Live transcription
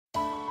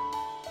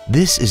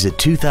This is a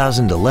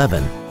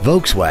 2011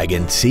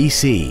 Volkswagen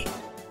CC.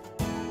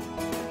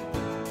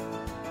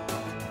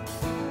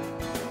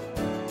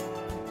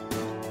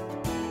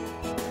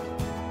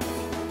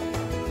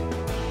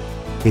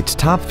 Its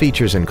top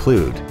features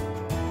include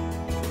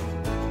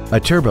a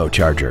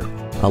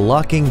turbocharger, a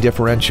locking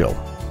differential,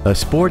 a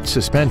sports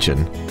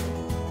suspension,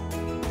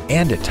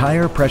 and a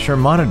tire pressure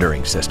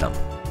monitoring system.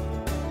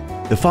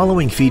 The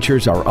following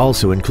features are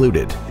also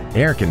included: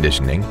 air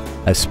conditioning,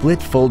 a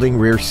split folding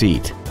rear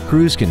seat,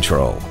 cruise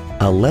control,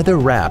 a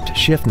leather-wrapped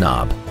shift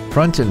knob,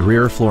 front and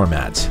rear floor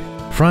mats,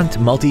 front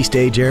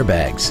multi-stage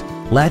airbags,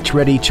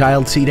 latch-ready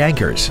child seat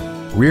anchors,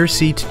 rear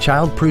seat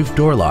child-proof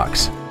door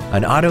locks,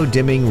 an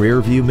auto-dimming rear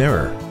view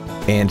mirror,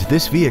 and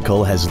this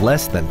vehicle has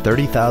less than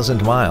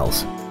 30,000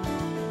 miles.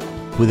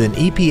 With an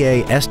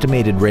EPA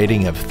estimated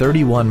rating of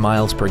 31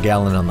 miles per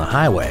gallon on the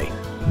highway,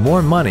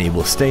 more money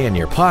will stay in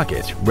your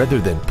pocket rather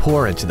than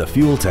pour into the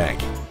fuel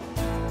tank.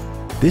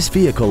 This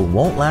vehicle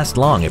won't last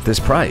long at this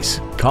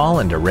price. Call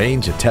and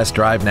arrange a test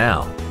drive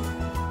now.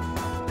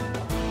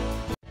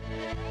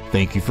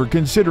 Thank you for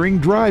considering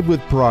Drive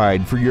with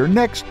Pride for your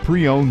next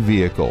pre-owned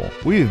vehicle.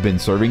 We have been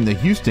serving the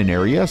Houston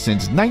area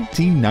since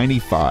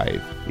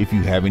 1995. If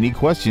you have any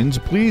questions,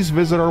 please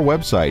visit our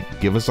website,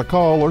 give us a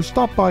call, or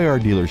stop by our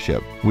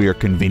dealership. We are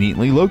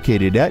conveniently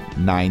located at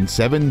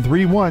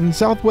 9731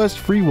 Southwest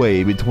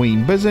Freeway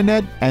between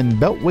Bisonet and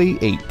Beltway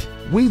 8.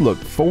 We look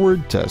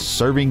forward to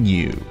serving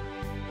you.